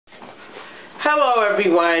Hello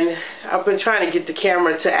everyone. I've been trying to get the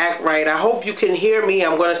camera to act right. I hope you can hear me.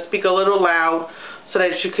 I'm going to speak a little loud so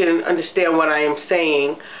that you can understand what I am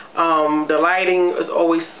saying. The lighting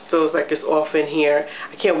always feels like it's off in here.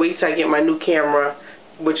 I can't wait till I get my new camera,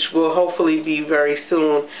 which will hopefully be very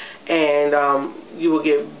soon, and you will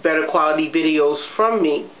get better quality videos from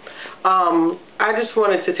me. I just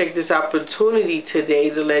wanted to take this opportunity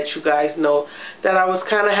today to let you guys know that I was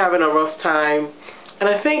kind of having a rough time, and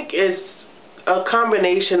I think it's a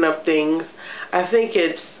combination of things. I think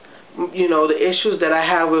it's, the issues that I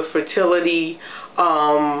have with fertility.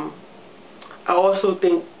 I also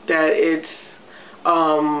think that it's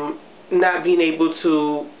not being able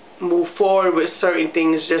to move forward with certain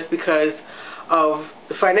things just because of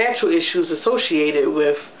the financial issues associated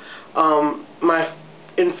with my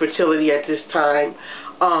infertility at this time.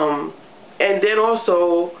 And then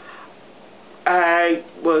also I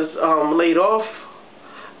was laid off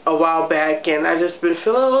a while back, and I just been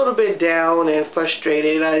feeling a little bit down and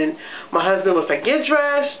frustrated. My husband was like, get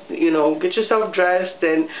dressed, get yourself dressed,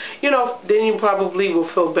 and then you probably will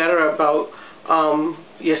feel better about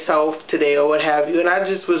yourself today or what have you. And I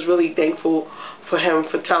just was really thankful for him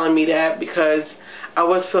for telling me that, because I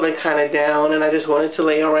was feeling kind of down and I just wanted to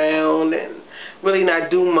lay around and really not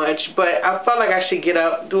do much. But I felt like I should get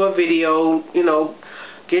up, do a video,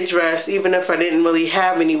 get dressed, even if I didn't really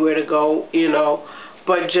have anywhere to go,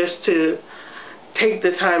 but just to take the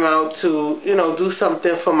time out to, do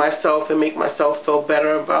something for myself and make myself feel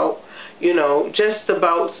better about, just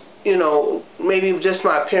about, maybe just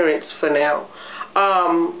my appearance for now.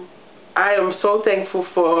 I am so thankful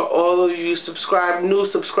for all of you new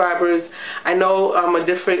subscribers. I know I'm a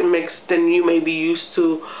different mix than you may be used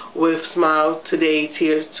to with Smile Today,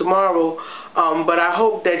 Tears Tomorrow. But I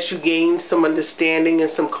hope that you gain some understanding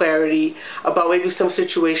and some clarity about maybe some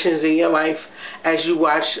situations in your life as you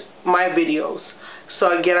watch my videos.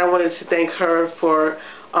 So again, I wanted to thank her for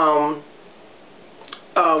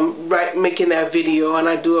making that video, and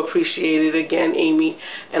I do appreciate it again, Amy,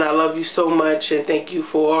 and I love you so much, and thank you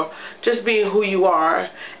for just being who you are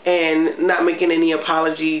and not making any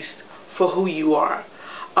apologies for who you are.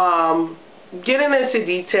 Getting into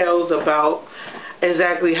details about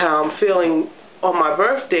exactly how I'm feeling on my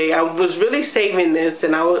birthday, I was really saving this,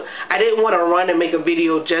 and I didn't want to run and make a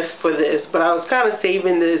video just for this, but I was kind of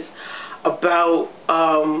saving this about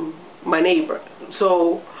my neighbor.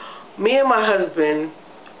 So me and my husband,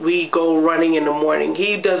 we go running in the morning.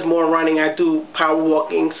 He does more running. I do power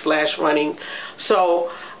walking / running. So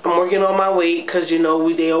I'm working on my weight, because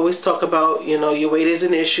they always talk about your weight is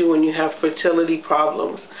an issue when you have fertility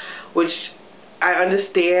problems, which I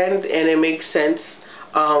understand and it makes sense.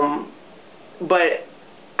 But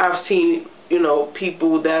I've seen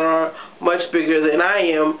people that are much bigger than I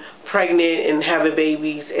am pregnant and having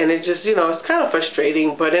babies, and it just it's kind of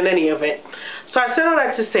frustrating. But in any event, so I said all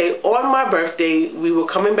that to say, on my birthday we were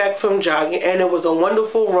coming back from jogging, and it was a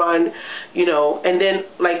wonderful run, and then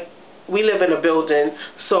we live in a building,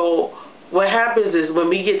 so what happens is when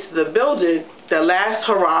we get to the building, the last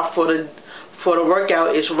hurrah for the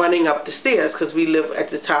workout is running up the stairs, because we live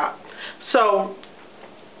at the top. So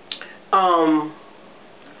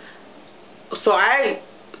I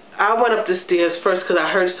went up the stairs first because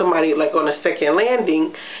I heard somebody on the second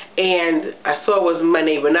landing, and I saw it was my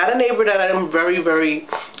neighbor. Not a neighbor that I'm very, very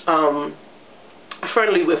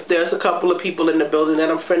friendly with. There's a couple of people in the building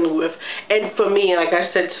that I'm friendly with. And for me, like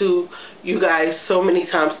I said to you guys so many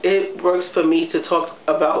times, it works for me to talk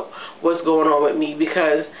about what's going on with me,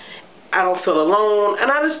 because I don't feel alone,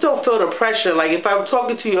 and I just don't feel the pressure. Like, if I'm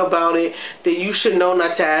talking to you about it, then you should know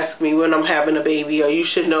not to ask me when I'm having a baby, or you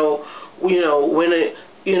should know, when it,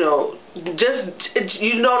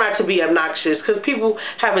 not to be obnoxious, because people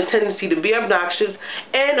have a tendency to be obnoxious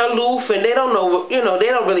and aloof, and they don't know, they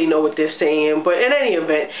don't really know what they're saying. But in any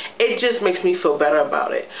event, it just makes me feel better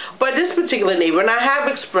about it. But this particular neighbor, and I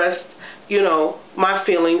have expressed, my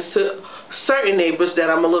feelings to certain neighbors that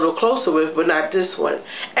I'm a little closer with, but not this one.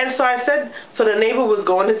 And so I said, so the neighbor was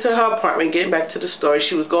going into her apartment, getting back to the story,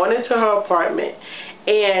 she was going into her apartment,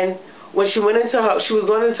 and when she was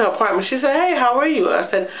going into her apartment, she said, hey, how are you? I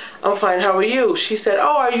said, I'm fine, how are you? She said,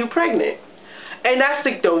 oh, are you pregnant? And that's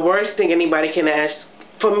the worst thing anybody can ask.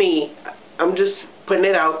 For me, I'm just putting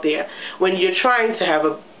it out there. When you're trying to have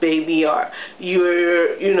a baby, or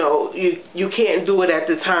you can't do it at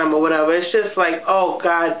the time or whatever, it's just like, oh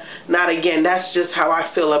God, not again. That's just how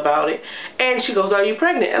I feel about it. And she goes, are you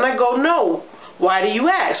pregnant? And I go, no. Why do you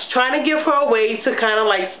ask? Trying to give her a way to kind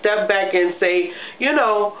of step back and say,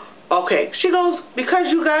 okay. She goes, because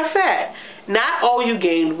you got fat. Not, oh, you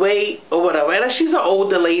gained weight or whatever. And she's an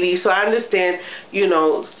older lady, so I understand,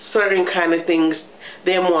 certain kind of things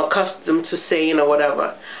they're more accustomed to saying or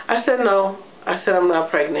whatever. I said no. I said I'm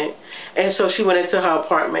not pregnant. And so she went into her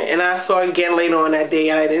apartment. And I saw her again later on that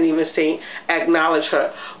day. I didn't even acknowledge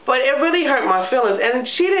her. But it really hurt my feelings. And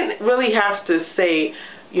she didn't really have to say,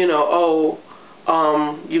 you know, oh,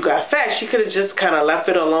 you got fat. She could have just kind of left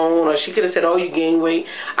it alone, or she could have said, oh, you gained weight.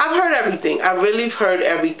 I've heard everything. I really heard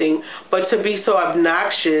everything. But to be so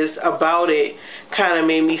obnoxious about it kind of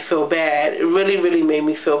made me feel bad. It really, really made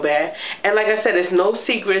me feel bad. And like I said, it's no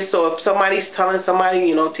secret. So if somebody's telling somebody,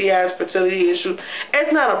 you know, Tia has fertility issues,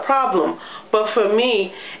 it's not a problem. But for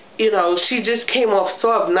me, you know, she just came off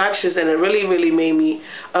so obnoxious, and it really, really made me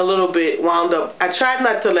a little bit wound up. I tried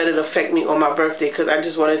not to let it affect me on my birthday because I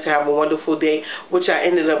just wanted to have a wonderful day, which I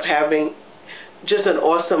ended up having just an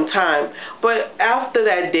awesome time. But after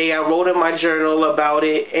that day, I wrote in my journal about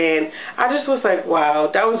it, and I just was like,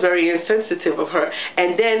 wow, that was very insensitive of her.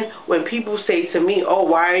 And then when people say to me, oh,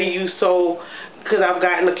 why are you so, because I've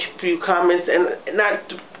gotten a few comments, and not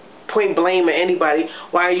point blame at anybody,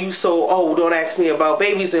 why are you so, oh, don't ask me about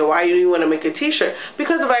babies, and why do you want to make a t-shirt?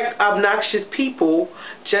 Because of like obnoxious people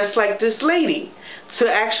just like this lady to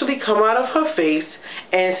actually come out of her face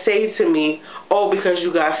and say to me, oh, because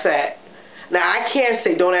you got fat. Now, I can't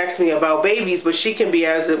say don't ask me about babies, but she can be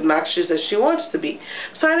as obnoxious as she wants to be.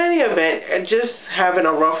 So in any event, just having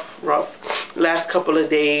a rough last couple of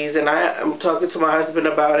days, and I'm talking to my husband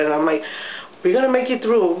about it, and I'm like, we're going to make it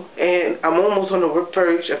through, and I'm almost on the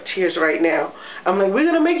verge of tears right now. I'm like, we're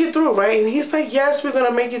going to make it through, right? And he's like, yes, we're going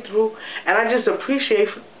to make it through. And I just appreciate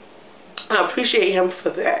him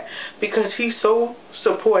for that, because he's so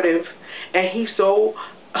supportive, and he's so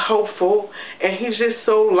hopeful, and he's just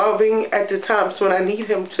so loving at the times when I need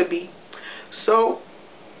him to be. So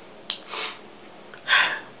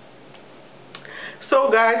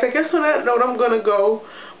guys, I guess on that note, I'm going to go.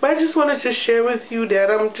 But I just wanted to share with you that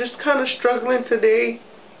I'm just kind of struggling today.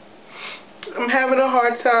 I'm having a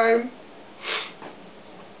hard time.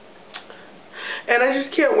 And I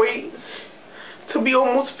just can't wait to be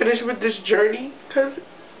almost finished with this journey, because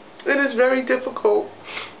it is very difficult.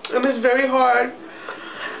 And it's very hard.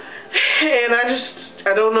 And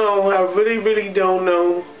I don't know. I really, really don't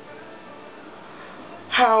know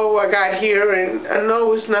how I got here. And I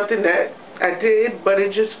know it's nothing that I did, but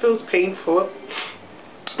it just feels painful.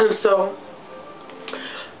 And so,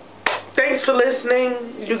 thanks for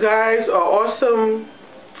listening. You guys are awesome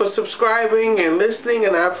for subscribing and listening,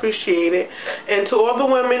 and I appreciate it. And to all the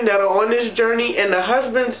women that are on this journey, and the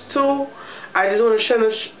husbands too, I just want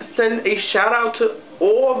to send a shout out to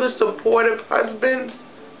all the supportive husbands.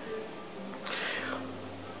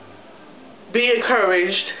 Be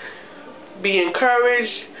encouraged. Be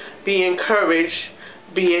encouraged. Be encouraged.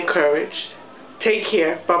 Be encouraged. Take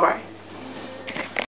care. Bye-bye.